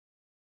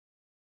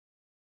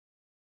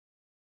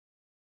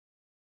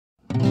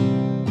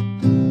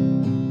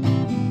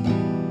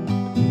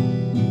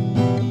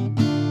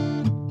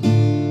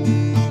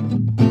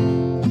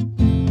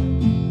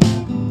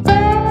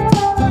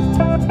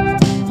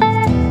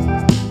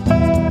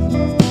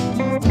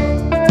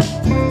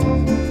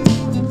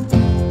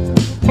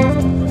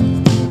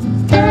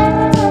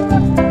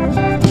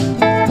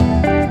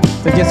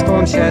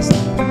Balon 6.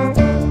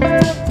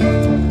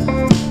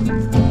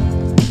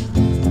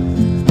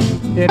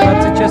 Je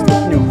 26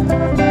 stupňů.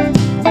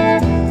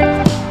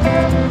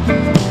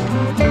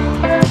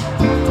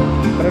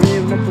 První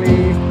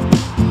zmoklý.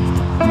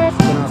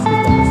 14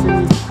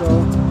 sluníčko.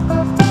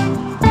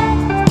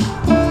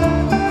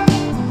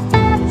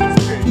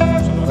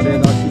 Tady je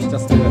další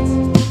šťastlivec.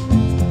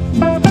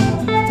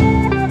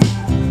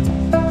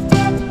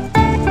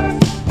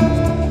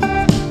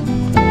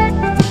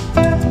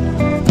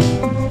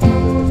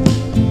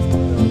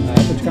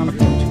 Ne, počkáme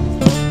chvíličku.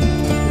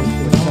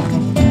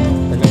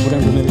 Takhle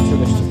budeme do nejvíce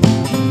deště.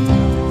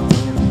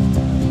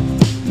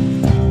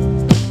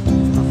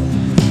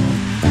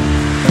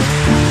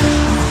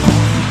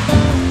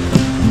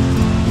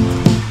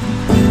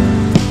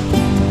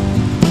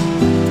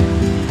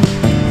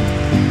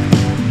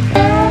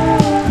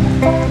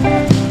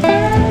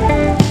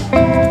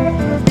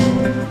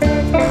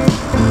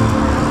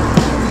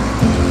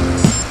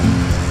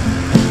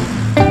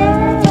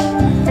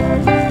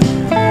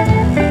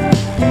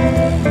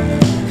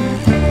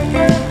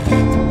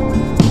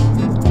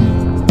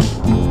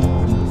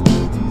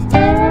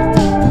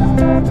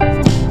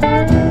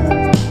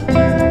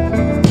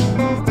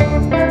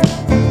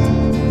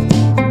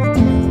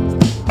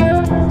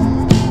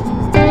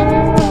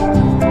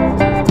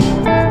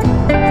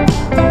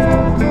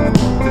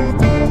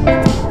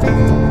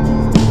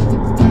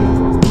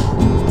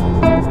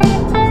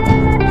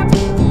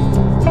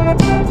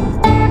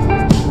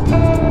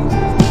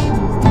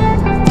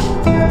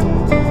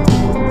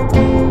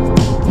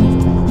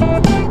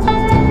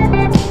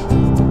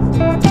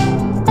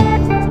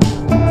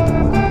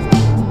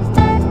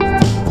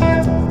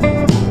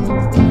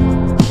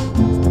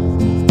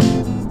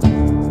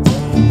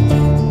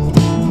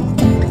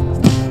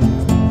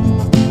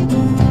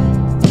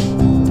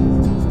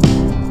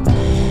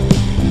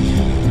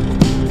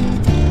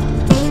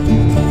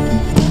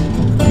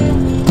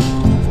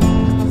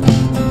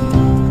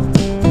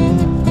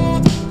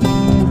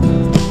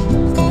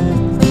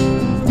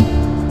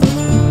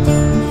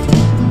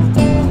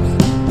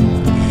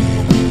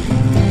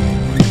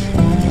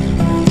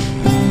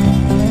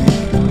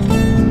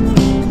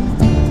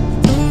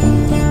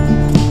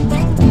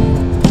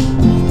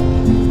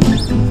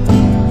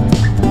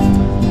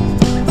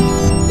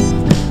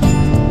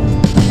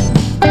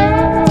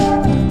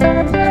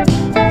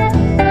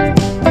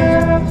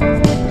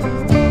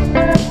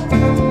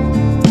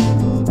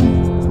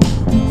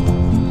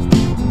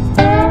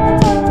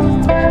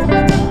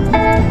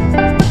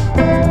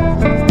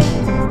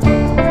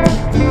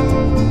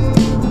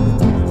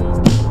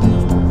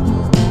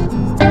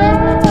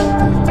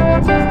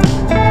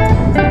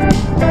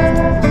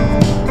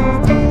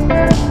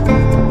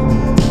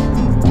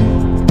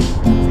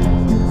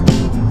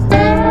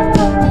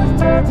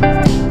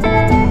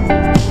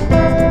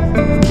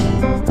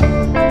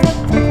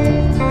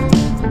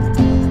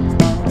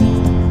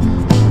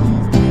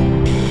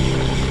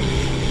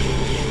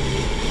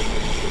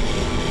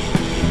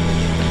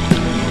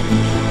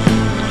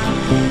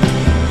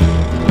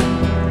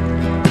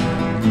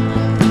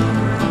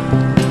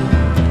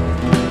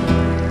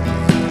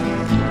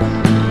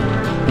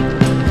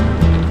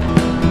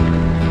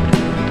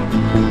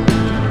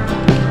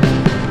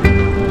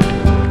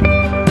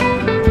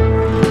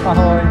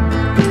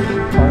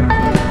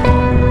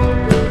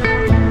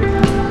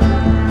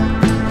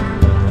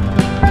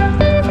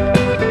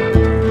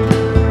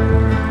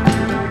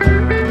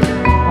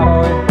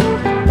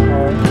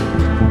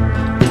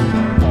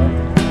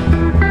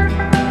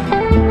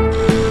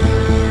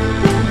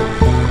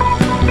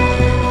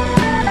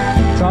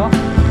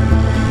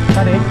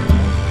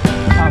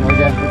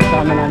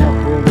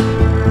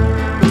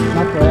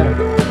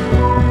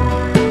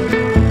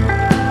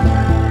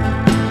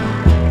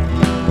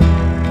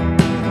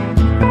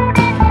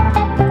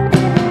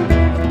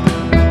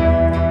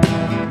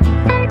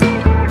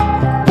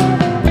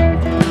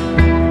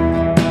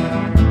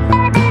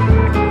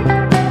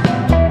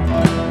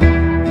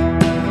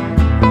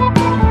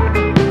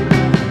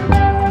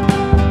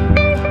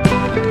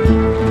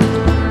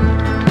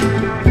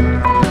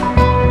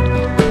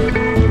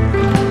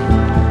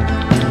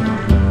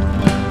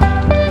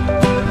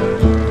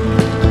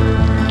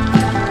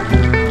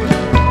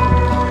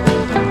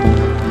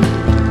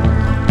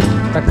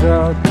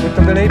 by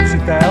to byl její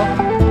přítel,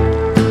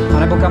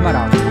 anebo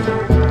kamarád.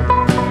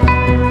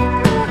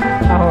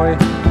 Ahoj.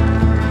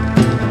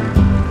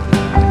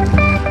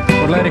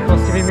 Podle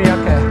rychlosti vím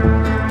jaké.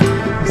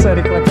 Se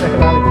rychle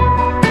přehráli.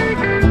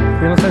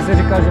 Jenom jsem si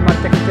říkal, že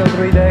Marta chtěl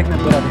druhý dech,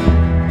 nebo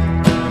tady.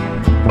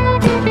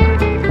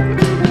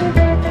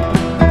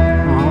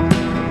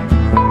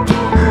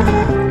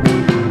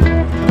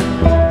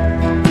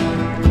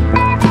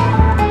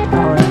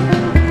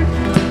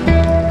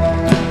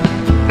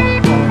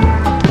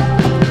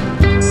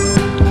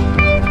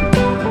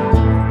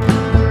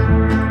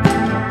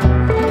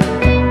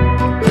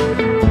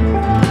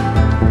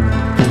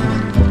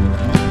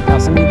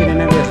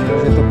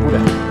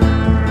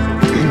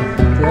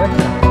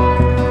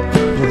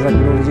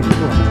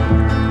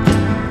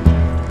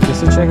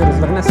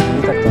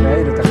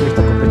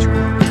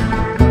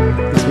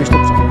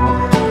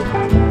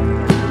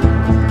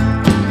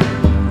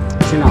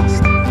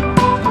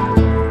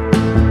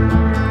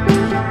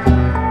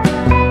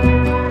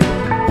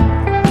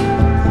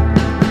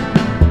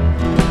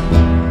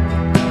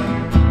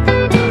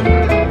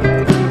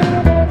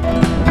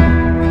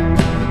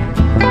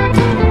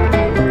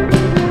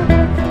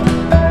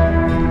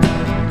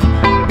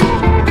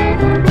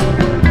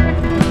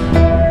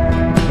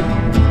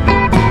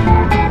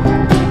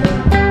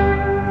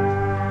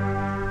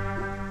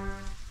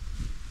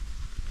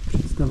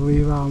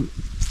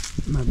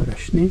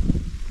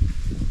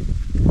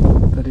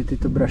 Tady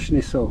tyto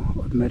brašny jsou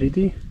od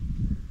Meridy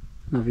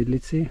na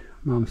vidlici,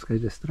 mám z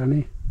každé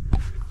strany.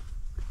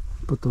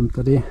 Potom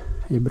tady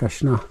je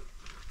brašna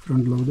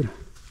frontloader,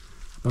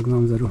 pak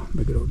mám vzadu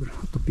backloader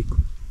od Topíku.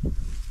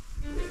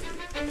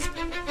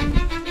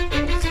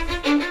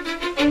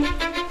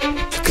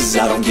 Cause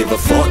I don't give a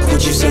fuck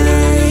what you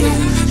say.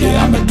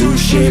 Yeah, I'ma do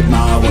shit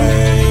my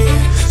way.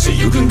 So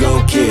you can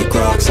go kick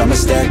rocks, I'ma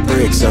stack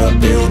bricks up,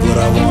 build what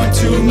I want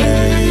to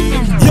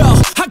make.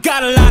 Yo, I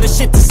got a lot of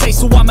shit to say,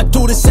 so I'ma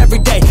do this every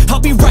day. I'll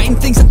be writing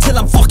things until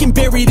I'm fucking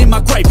buried in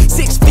my grave.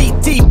 6 feet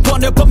deep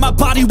under, but my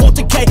body won't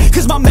decay.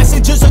 Cause my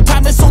messages are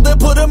timeless, so they'll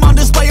put them on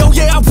display. Oh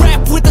yeah, I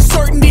rap with a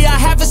certainty, I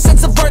have a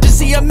sense of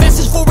urgency. A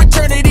message for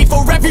eternity,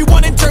 for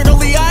everyone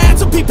internally. I had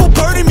some people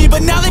burning me,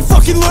 but now they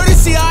fucking learn to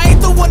see I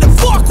ain't the one to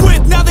fuck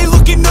with. Now they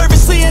looking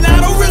nervously, and I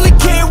don't really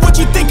care what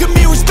you think of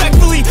me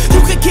respectfully.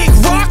 You can kick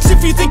rocks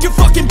if you think you're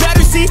fucking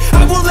better, see.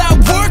 I will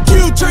outwork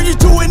you, turn you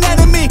to an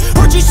enemy.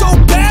 Hurt you so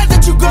bad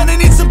that you're gonna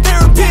need some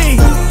therapy.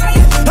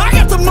 I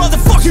got the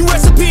motherfucking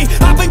recipe.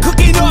 I've been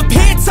cooking up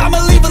hits, I'ma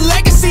leave a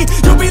legacy.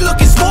 You'll be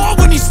looking small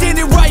when you're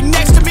standing right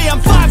next to me.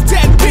 I'm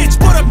 5'10", bitch,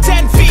 but I'm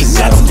 10 feet next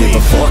to me. I don't give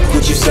a fuck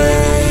what you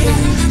say.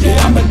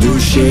 Yeah, I'ma do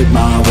shit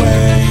my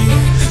way.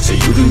 So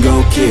you can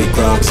go kick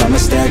rocks, I'ma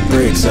stack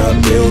bricks up,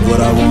 build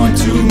what I want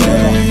to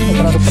make.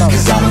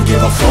 Cause I don't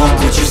give a fuck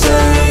what you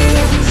say.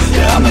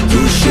 Yeah, I'ma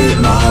do shit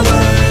my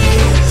way.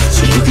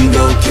 So you can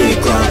go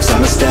kick rocks,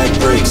 I'ma stack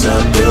bricks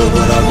up, build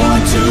what I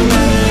want to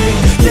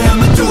make. Yeah,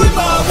 I'ma do it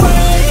my way.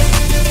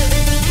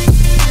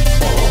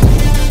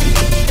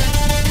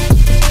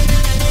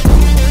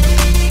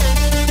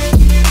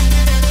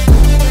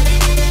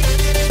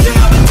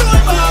 Yeah, I'ma do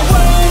it my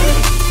way.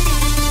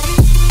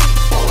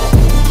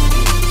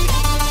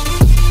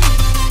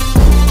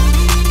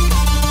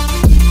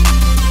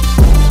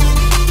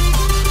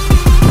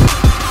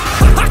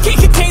 I can't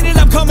contain it,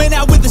 I'm coming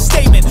out with a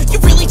statement. You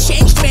really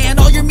changed, man,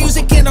 all your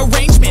music and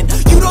arrangement.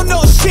 You don't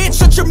know shit,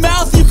 shut your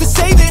mouth, you can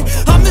save it.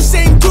 I'm the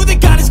same dude that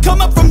got his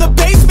come up from the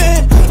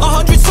basement.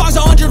 100 songs,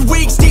 100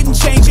 weeks, didn't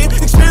change it.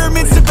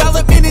 Experiments,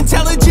 development,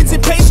 intelligence,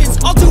 and patience.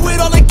 I'll do it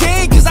all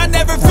again, cause I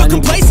never feel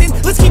complacent.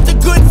 Let's keep the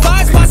good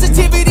vibes,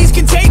 positivity's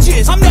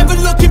contagious. I'm never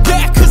looking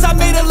back, cause I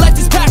made a life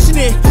that's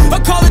passionate. A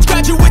college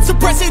graduate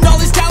suppressing all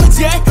his talents,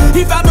 yeah.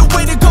 He found a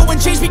way to go and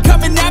change,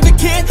 become an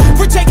advocate.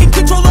 For taking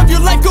control of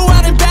your life, go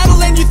out and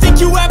battle. And you think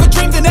you have a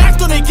dream, then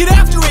act on it. Get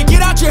after it,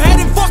 get out your head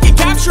and fucking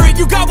capture it.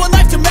 You got one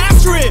life to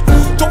master it.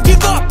 Don't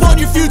give up on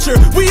your future,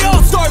 we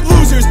all start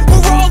losers.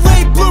 We're all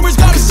late bloomers,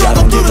 gotta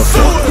struggle through the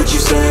sewer. I don't give a fuck what you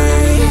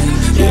say.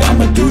 Yeah,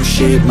 I'ma do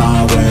shit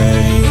my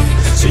way.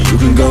 So you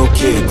can go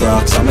kick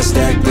rocks, I'ma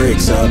stack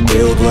bricks up,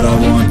 build what I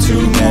want to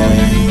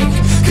make.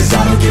 Cause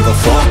I don't give a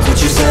fuck what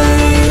you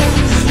say.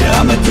 Yeah,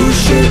 I'ma do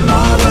shit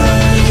my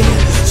way.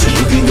 So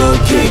you can go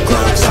kick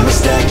rocks, I'ma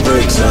stack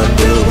bricks up,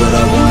 build what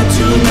I want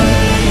to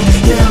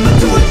make. Yeah, I'ma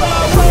do it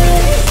my way.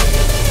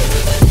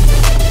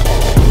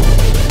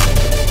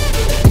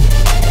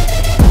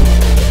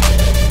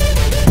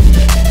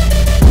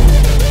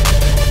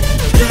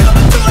 Yeah,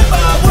 I'ma do it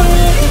my way.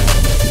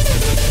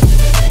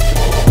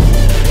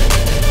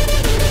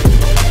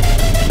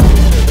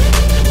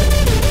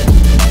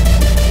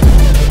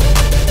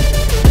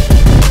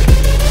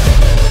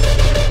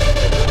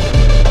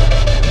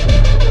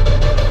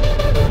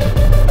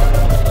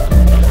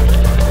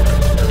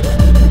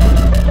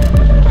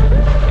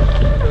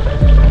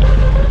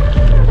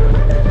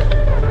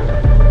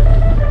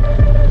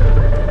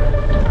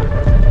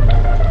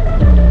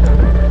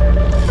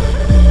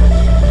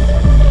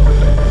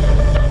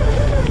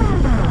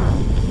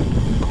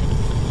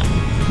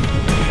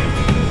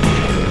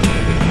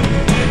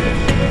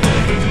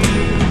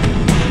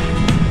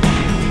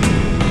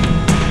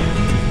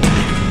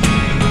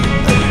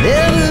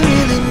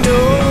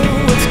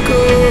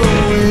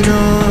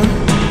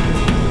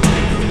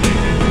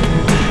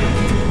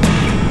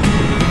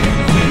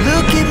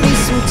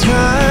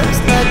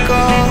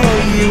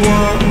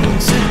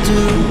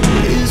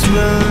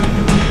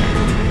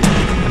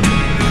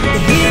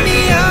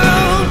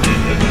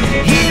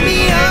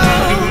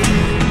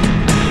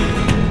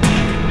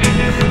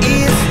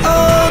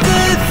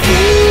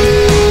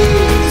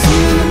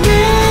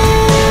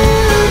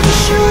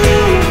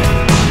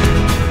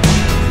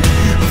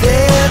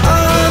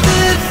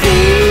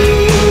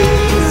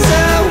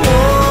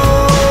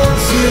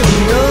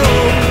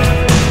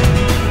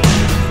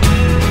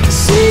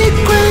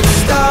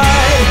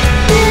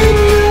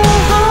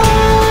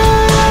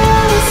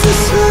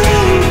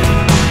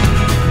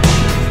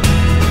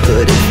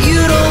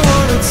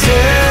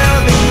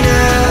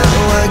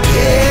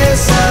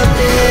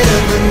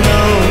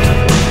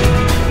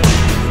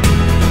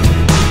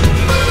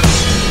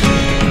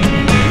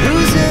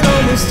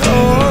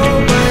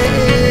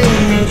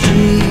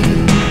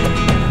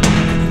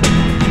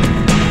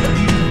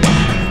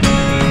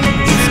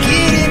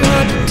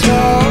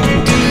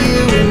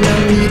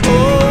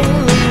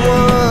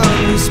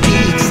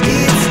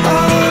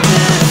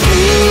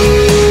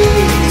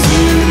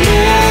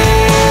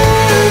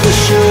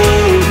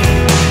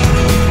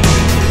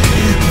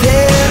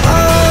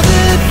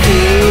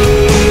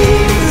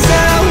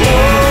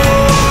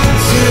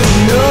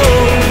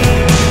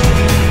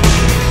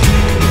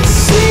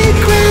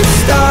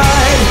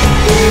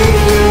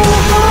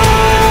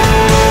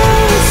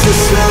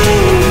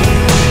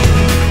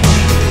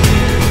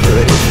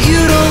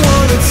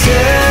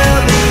 tell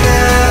me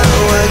now,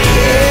 I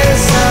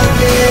guess I'll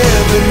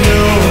never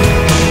know.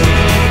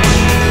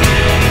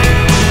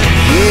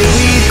 Here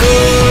we go,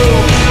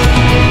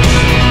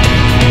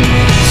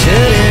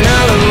 turning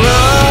all the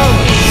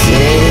wrongs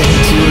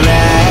into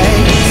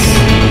rights.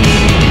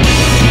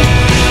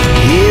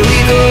 Here we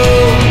go,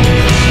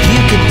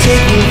 you could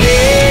take me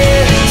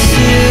there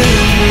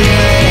tonight.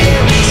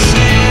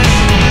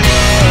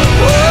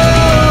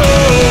 Whoa,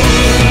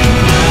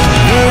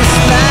 this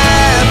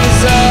life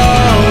is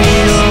all we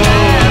know.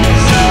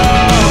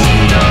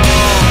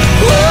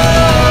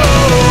 Whoa,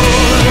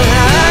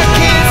 I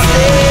can't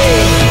stay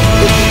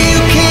if you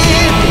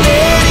can't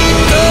let it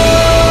go.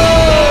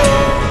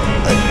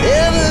 I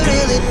never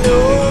really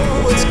know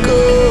what's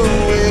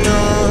going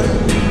on,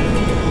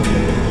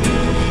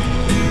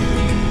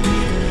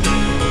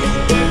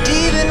 and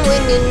even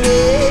when you're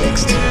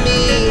next to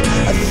me,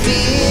 I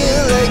feel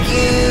like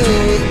you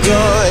were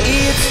gone.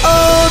 It's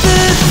all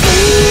the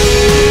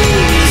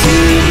things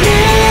you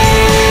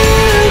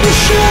never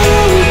show.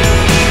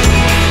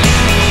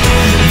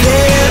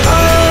 They're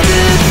all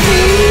the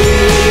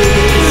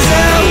things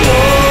I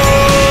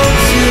want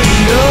to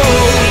know.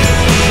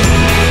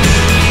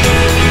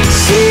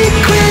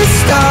 Secrets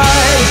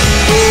start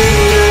in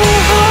your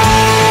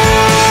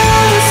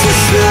heart so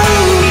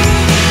slow.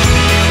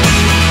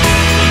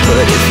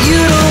 But if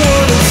you don't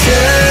wanna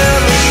tell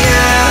me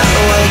now,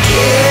 I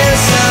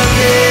guess I'll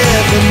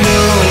never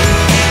know.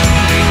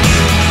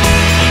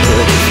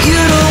 But if you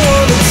don't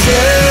wanna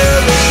tell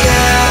me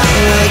now,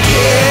 I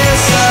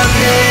guess I'll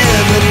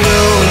never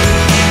know.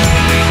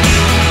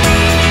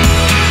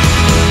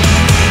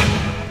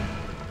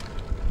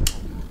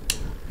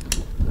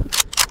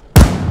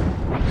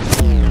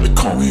 They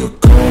call me a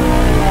god.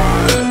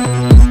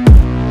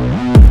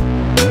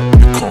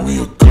 They call me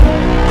a god.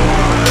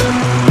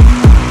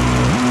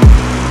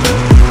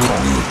 They call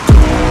me a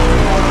god.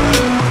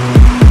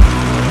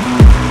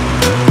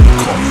 They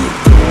call me a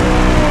god.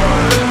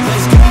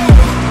 Let's go.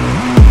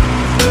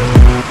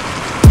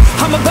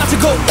 I'm about to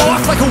go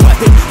off like a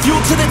weapon.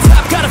 Fuel to the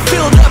top, got a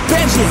filled up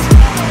engine.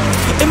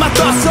 In my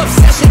thoughts,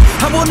 obsession.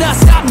 I will not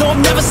stop, no,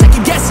 I'm never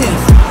second guessing.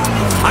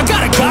 I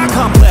got a God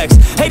complex.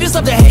 Haters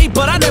love to hate,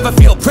 but I never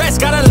feel pressed.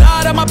 Got a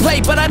lot on my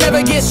plate, but I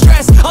never get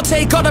stressed. I'll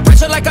take all the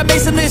pressure like I'm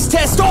acing this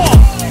test. Oh,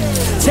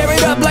 tear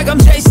it up like I'm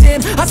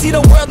Jason. I see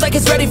the world like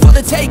it's ready for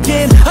the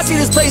taking. I see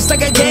this place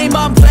like a game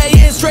I'm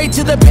playing. Straight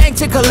to the bank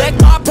to collect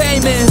my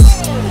payments.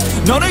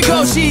 No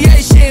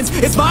negotiations,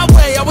 it's my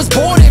way, I was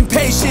born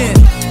impatient.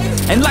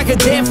 And like a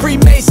damn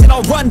Freemason,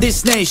 I'll run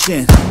this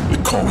nation. They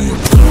call me a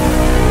god.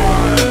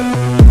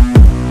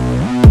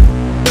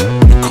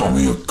 They call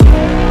me a god.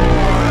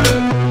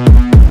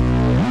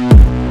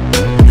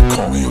 They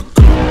call me a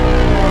god.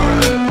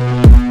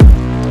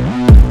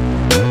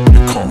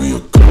 They call me a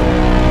god.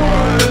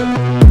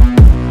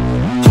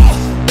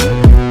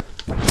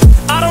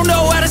 I don't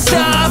know how to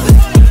stop,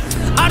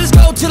 I just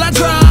go till I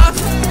drop.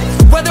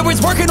 Whether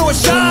it's working or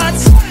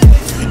shots,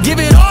 give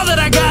it all that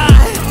I got.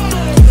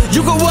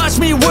 You can watch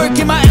me work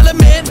in my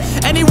element.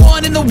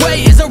 Anyone in the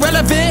way is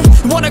irrelevant.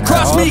 Wanna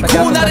cross me,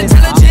 cool, not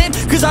intelligent.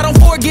 Cause I don't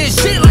forget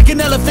shit like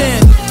an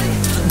elephant.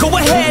 Go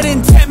ahead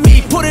and tempt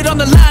me, put it on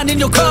the line and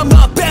you'll come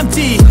up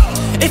empty.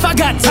 If I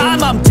got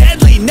time, I'm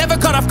deadly. Never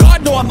caught off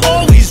guard, no, I'm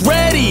always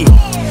ready.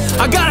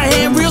 I got a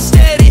hand real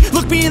steady.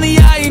 Look me in the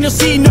eye and you'll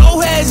see no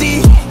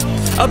hezzy.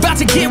 About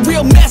to get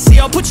real messy.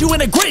 I'll put you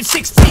in a grave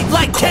 6 feet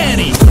like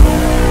Kenny.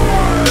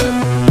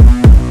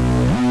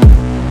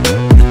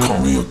 They call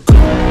me a god.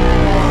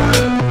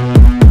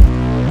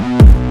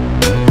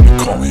 They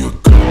call me a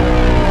god.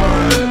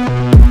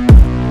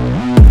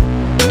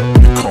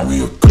 They call me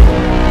a god.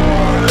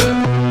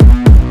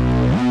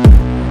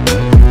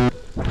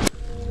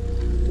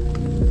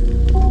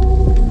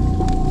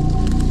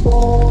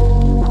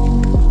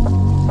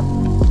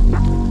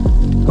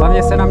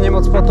 Hlavně se na mě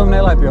moc potom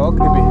nelep, jo,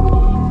 kdyby.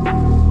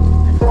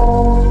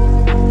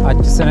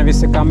 Ať se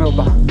nevysekáme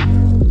oba.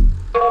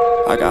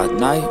 I got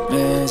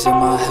nightmares in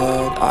my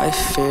head, I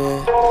fear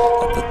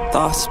that the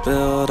thoughts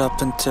build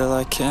up until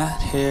I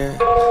can't hear.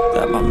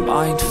 That my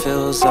mind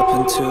fills up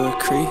into a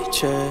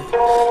creature,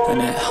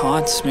 and it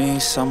haunts me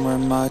somewhere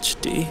much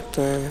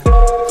deeper.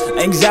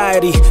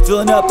 Anxiety,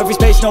 filling up every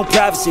space, no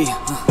privacy.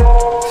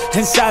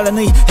 And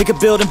silently, it could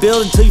build and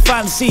build until you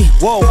finally see.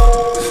 Whoa,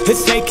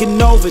 it's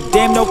taking over,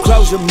 damn no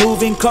closure,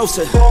 moving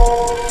closer.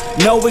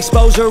 No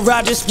exposure,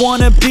 I just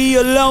wanna be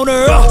a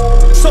loner.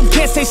 Some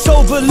can't stay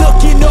sober,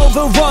 looking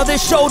over all their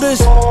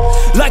shoulders.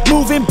 Like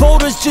moving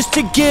boulders just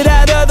to get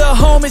out of the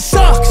home. It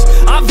sucks,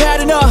 I've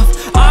had enough,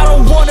 I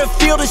don't wanna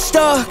feel the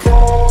stuck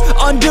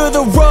under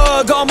the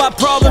rug, all my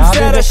problems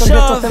that I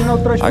shove.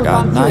 I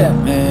got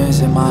nightmares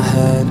in my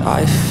head,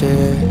 I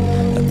fear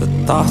that the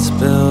thoughts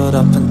build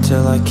up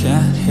until I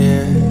can't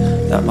hear.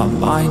 That my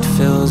mind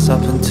fills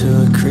up into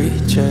a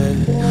creature,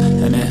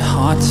 and it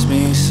haunts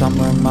me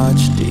somewhere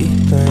much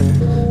deeper.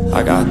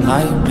 I got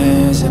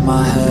nightmares in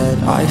my head,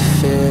 I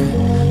fear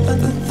that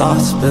the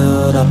thoughts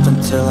build up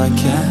until I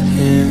can't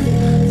hear.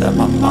 that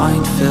my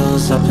mind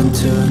fills up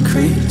into a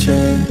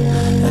creature,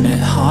 and it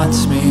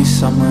haunts me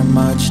somewhere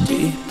much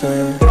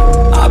deeper.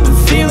 I've been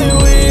feeling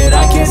weird,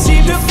 I can't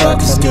seem to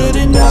focus good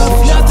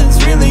enough.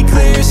 Nothing's really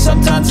clear,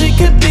 sometimes it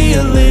could be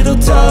a little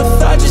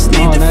tough. I just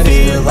need to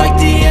feel like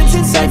the end's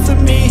in sight for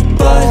me,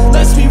 but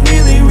let's be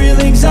really real,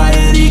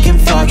 anxiety can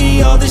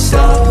foggy all this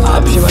stuff.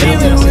 I've been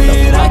feeling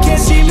weird, I can't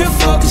seem to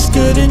focus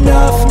good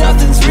enough.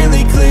 Nothing's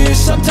really clear,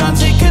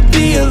 sometimes it could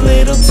be a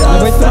little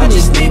tough. I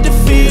just need to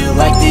feel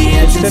like the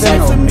end's in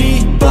sight for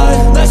me,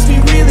 but let's be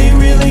really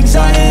real,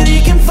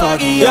 anxiety can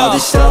foggy all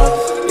this stuff.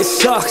 It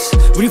sucks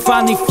when you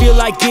finally feel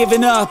like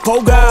giving up.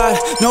 Oh God,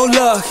 no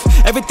luck.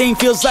 Everything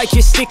feels like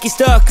you're sticky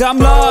stuck. I'm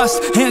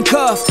lost,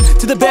 handcuffed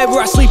to the bed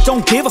where I sleep.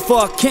 Don't give a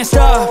fuck, can't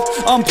stop.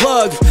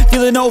 Unplug,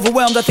 feeling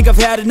overwhelmed. I think I've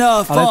had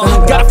enough.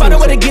 Gotta find a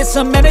way to get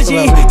some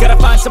energy. Gotta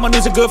find someone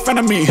who's a good friend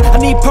of me. I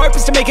need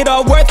purpose to make it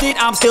all worth it.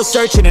 I'm still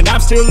searching and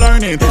I'm still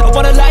learning. I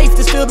want a life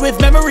that's filled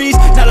with memories,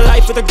 not a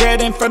life with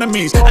regret and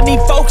frenemies. I need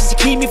focus to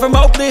keep me from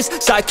hopeless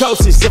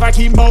psychosis if I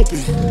keep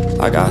moping.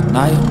 I got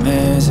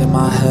nightmares in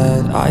my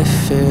head, I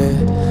fear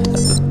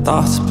that the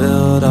thoughts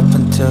build up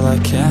until I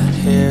can't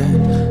hear,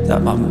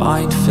 that my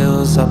mind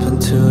fills up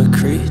into a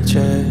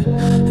creature,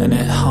 and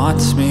it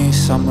haunts me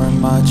somewhere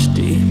much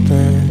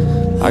deeper.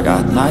 I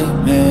got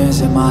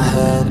nightmares in my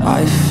head,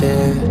 I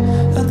fear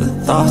that the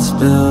thoughts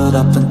build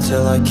up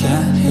until I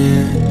can't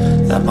hear,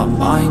 that my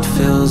mind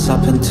fills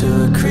up into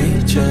a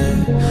creature,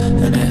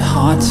 and it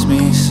haunts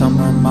me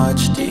somewhere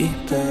much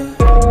deeper.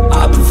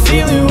 I've been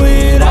feeling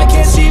weird, I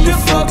can't seem to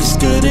focus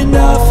good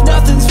enough.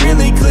 Nothing's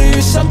really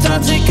clear,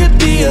 sometimes it could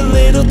be a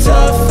little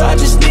tough. I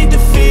just need to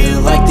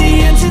feel like the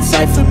end's in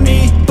sight for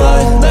me,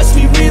 but let's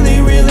be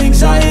really real,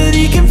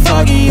 anxiety can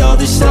foggy all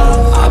this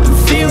stuff. I've been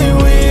feeling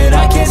weird,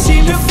 I can't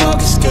seem to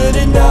focus good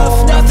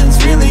enough.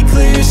 Nothing's really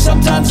clear,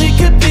 sometimes it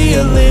could be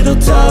a little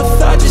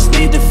tough. I just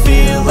need to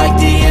feel like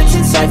the end's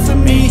in sight for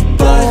me,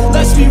 but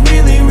let's be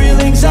really real,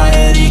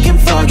 anxiety can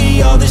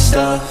foggy all this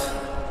stuff.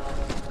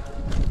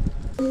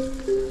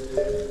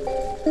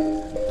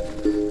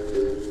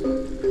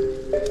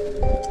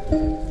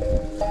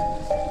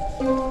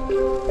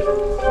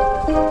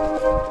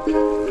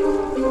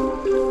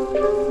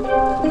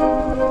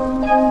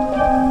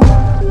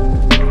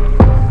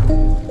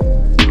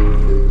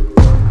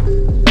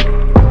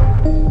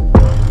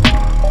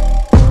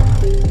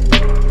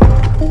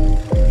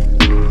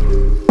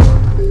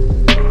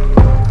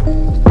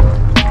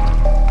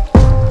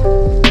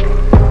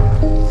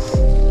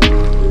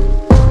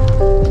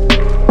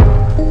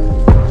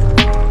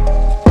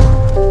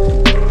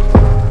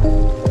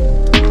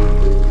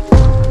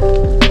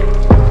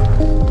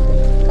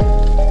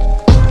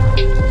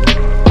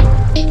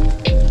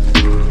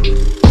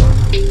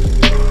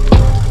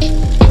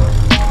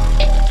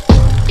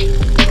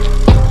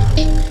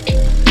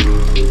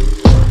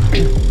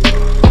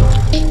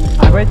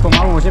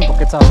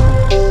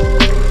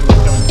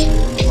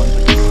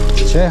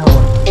 Z čeho?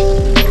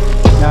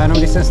 Já jenom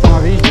když jsem s tama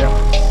vyjížděl.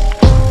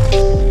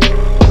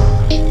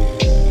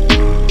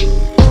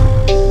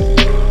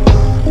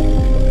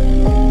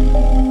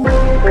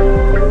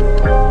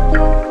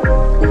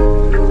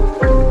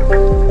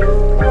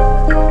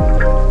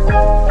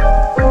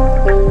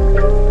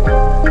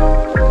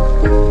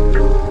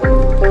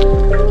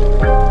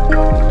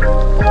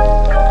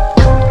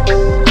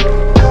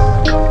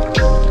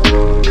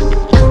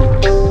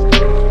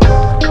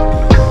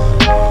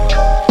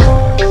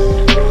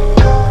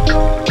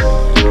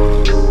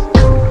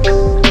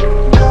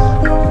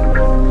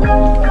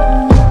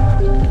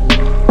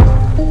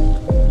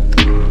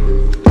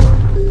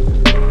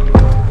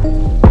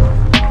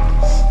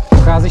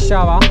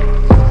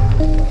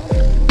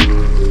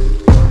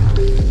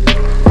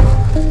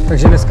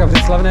 Takže dneska v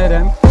Řeclavné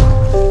jedem.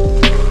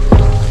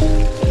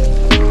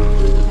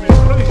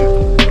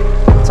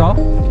 Co?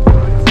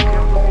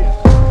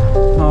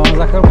 No,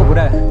 za chvilku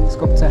bude z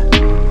kopce.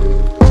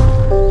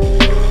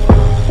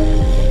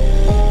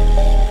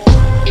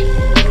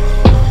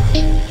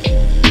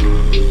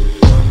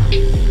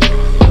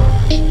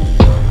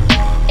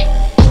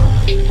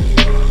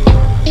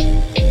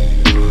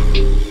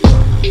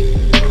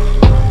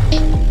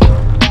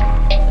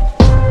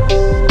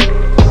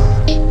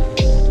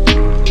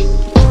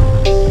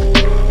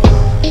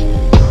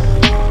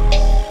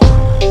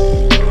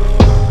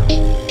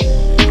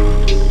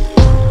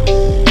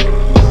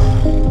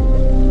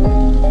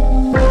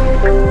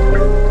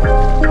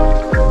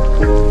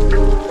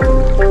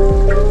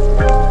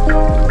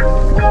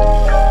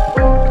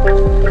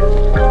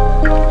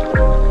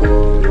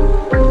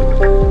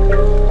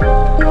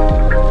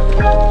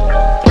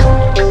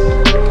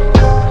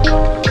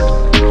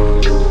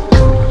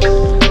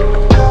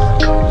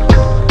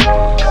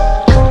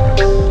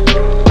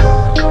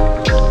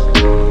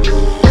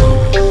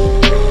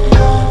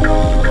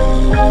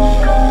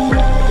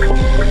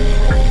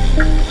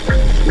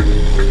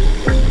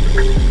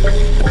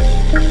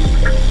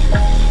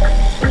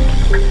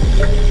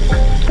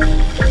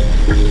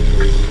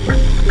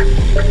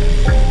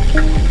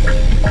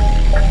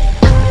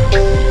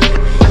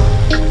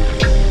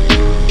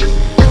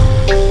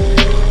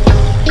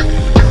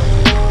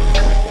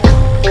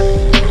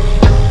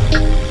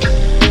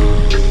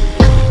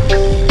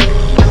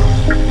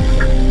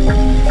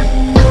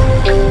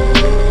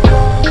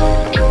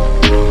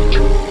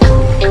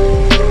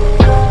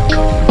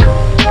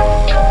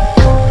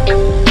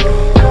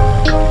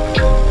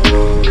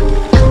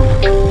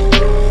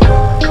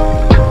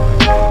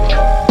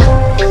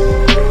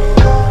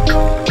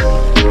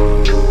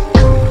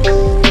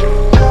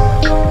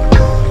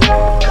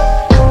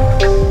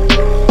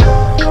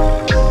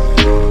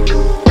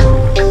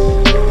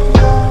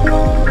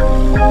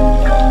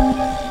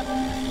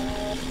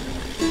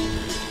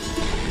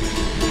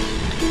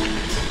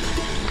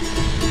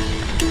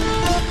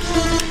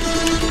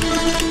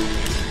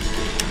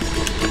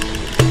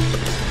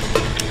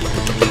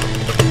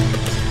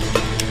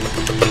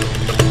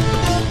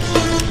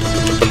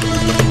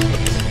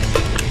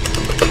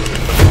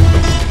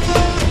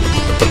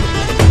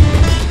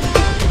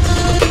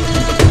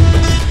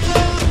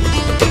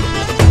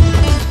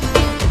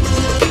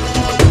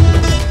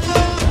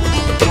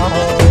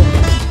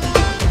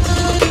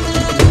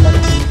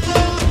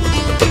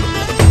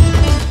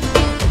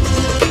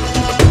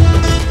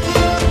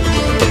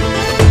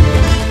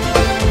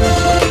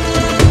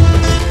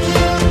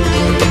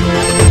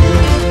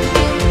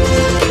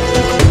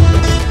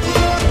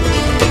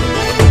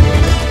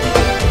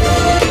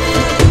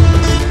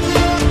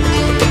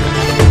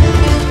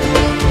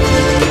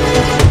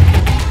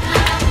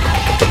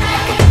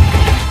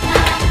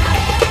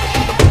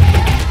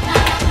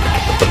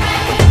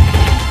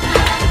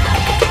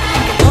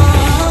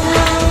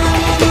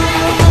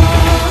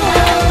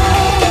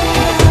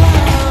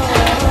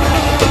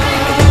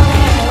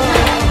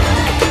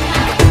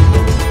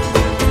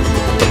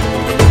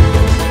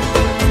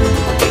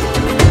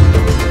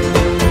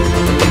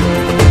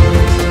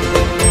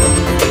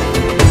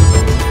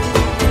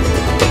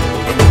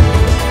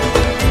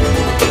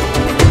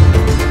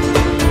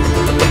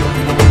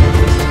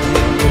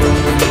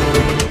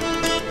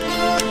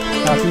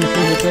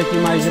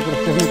 tím mají, že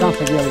prostě jsme tam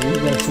seděli,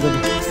 delší dobu.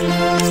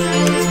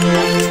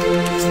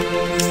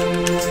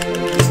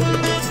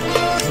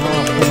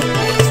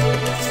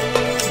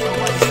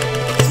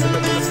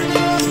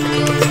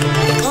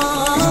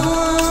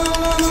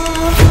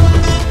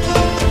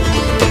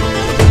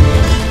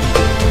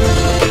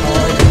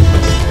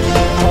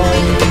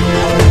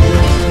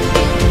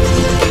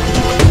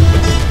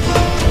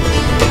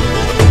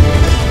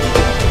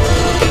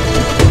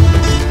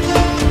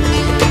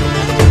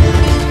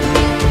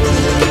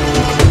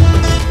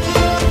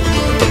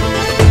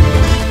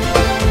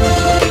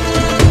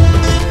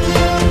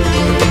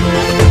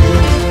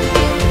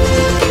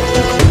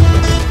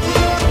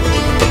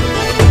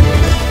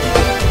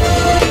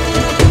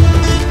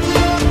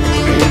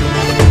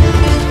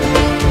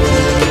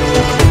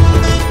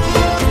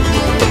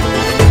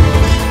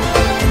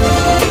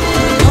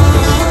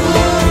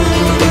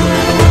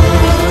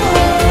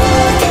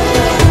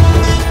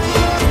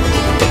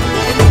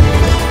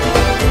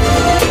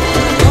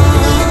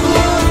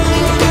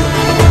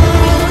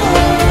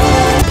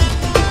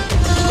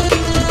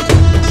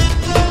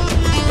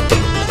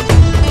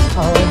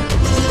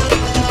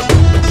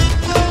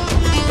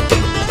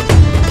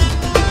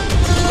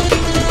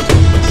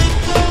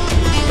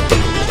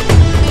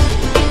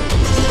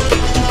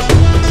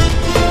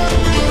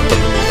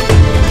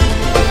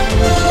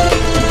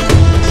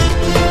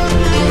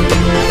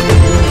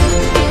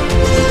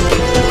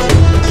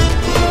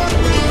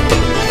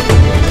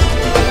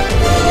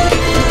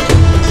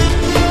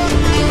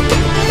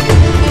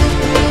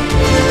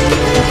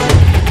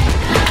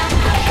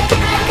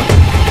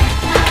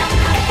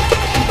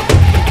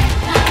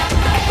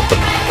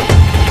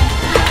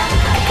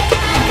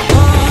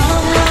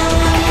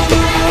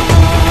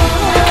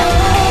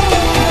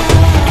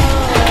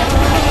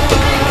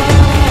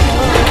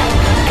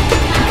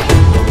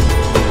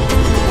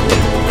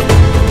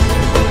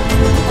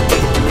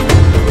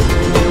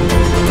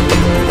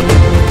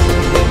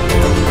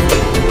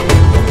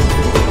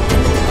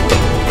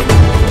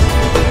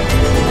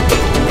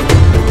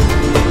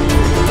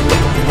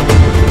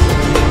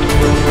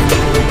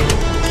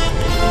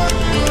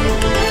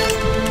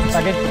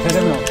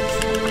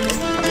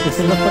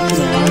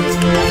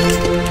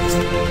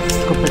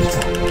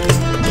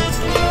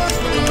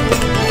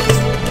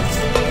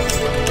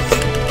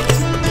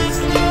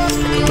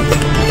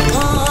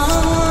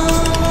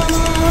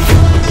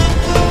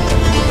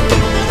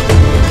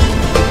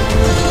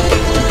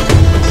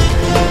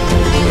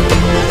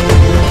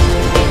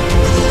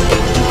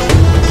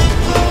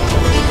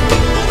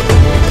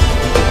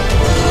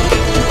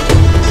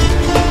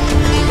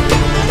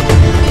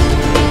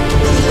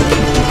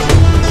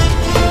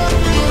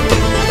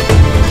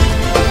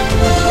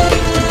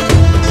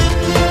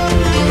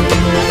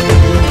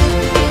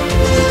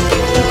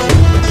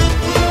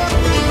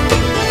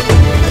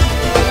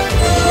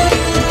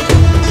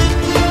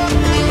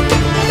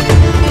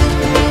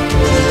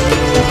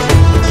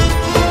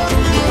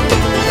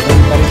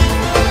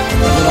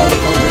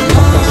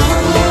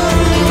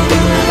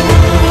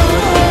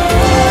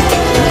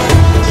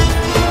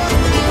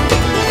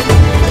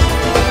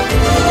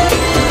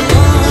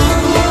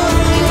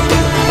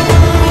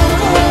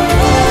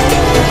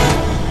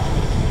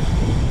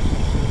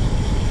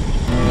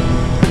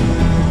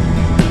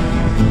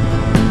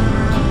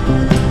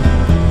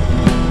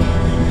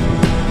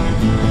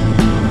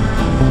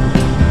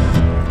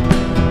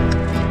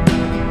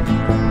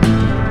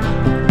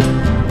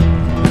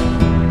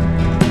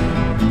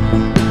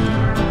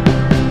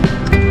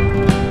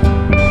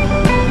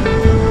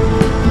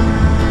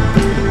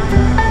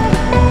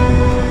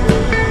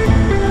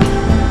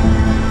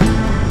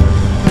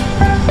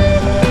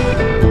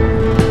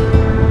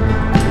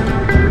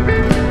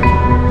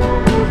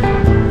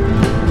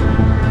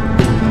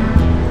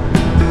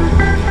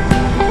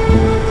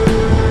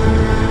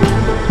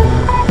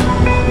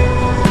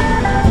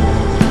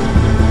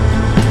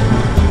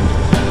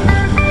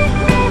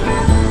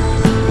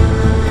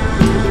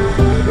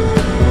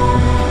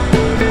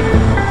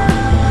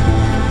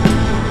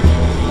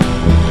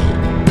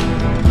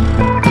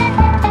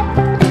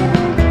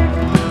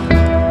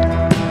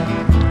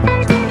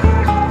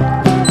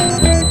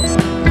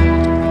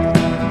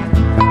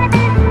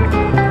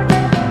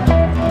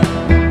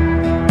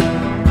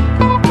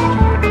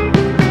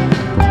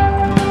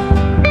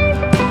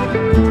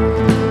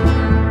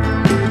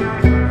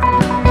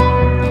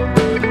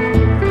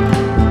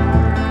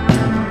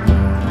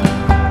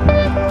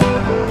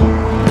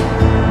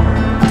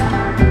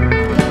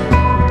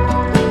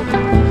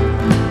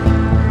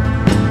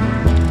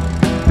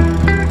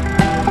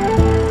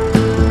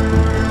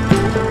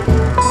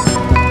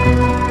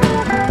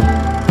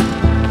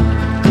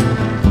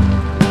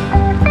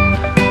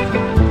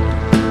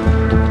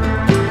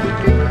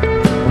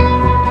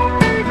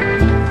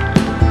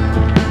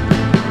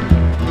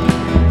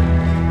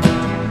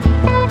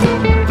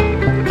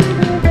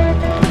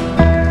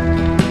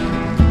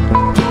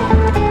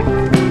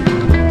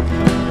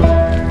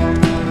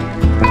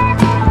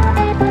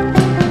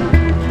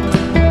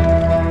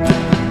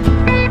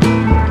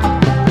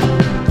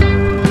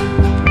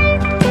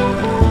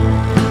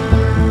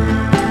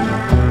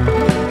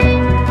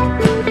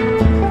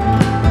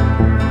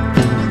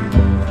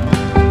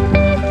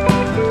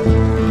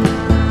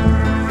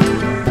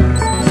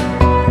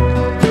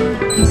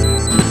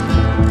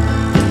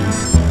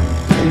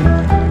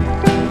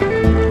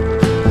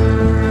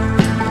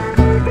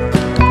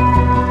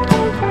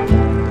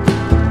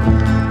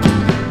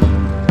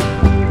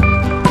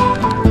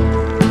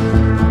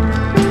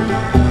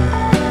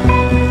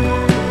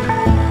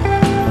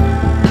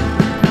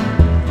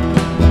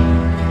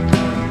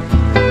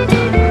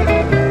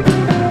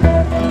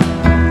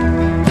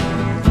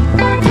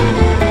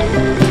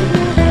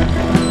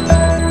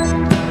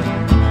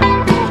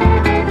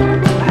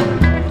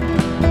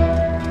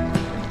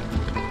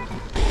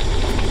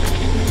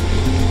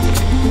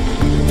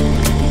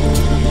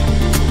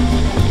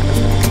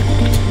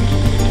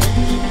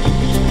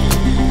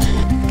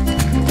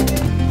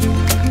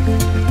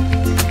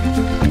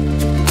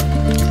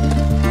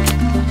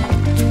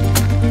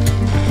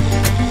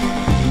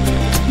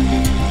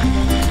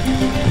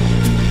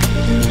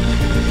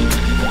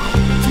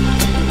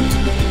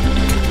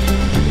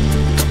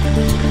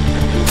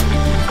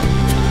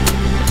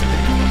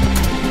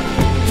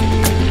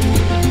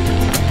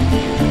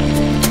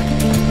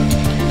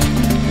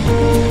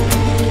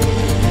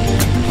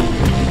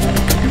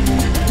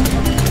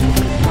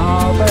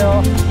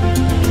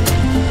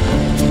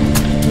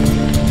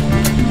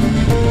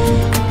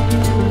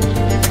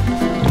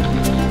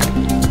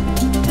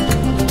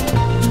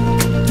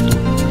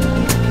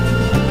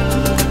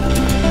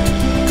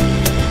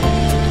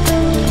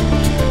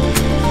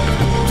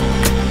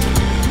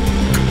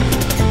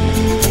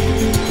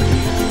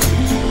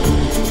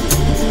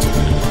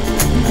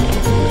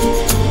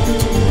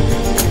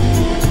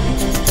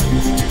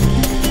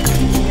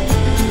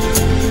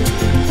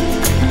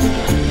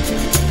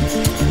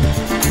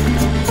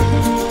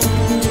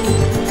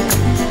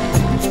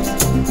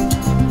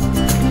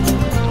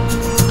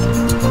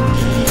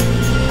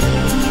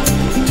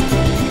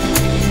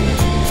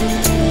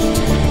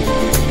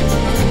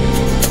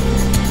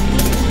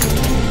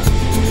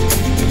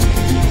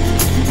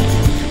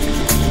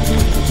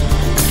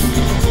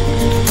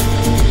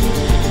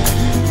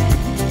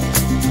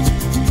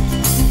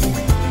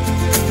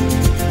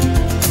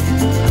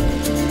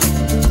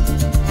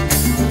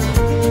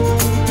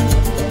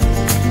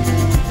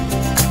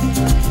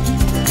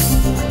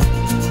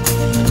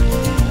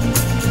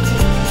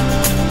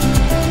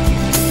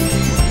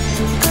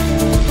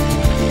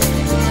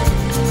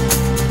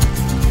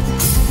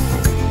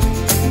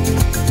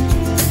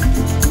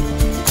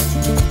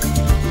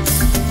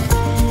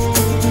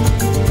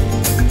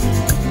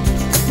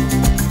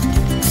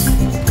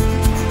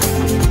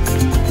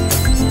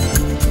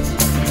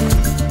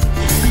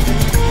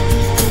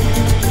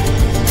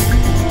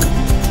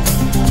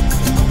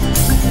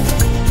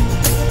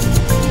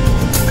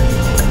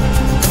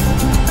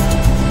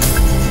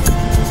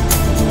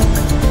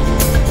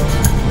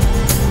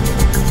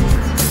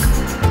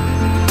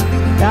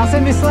 Já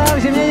jsem myslel,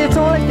 že mě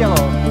něco letělo.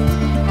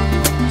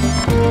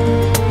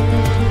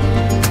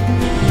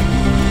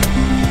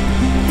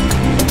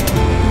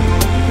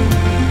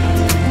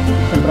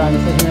 Jsem právě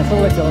myslel, že něco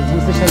letělo,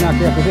 jsem slyšel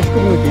nějaké jako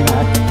vyškubnutí,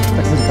 ne?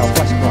 Tak jsem říkal,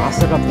 flašku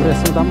A7, protože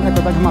jsem tam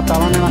jako tak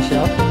hmatal a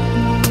nenašel.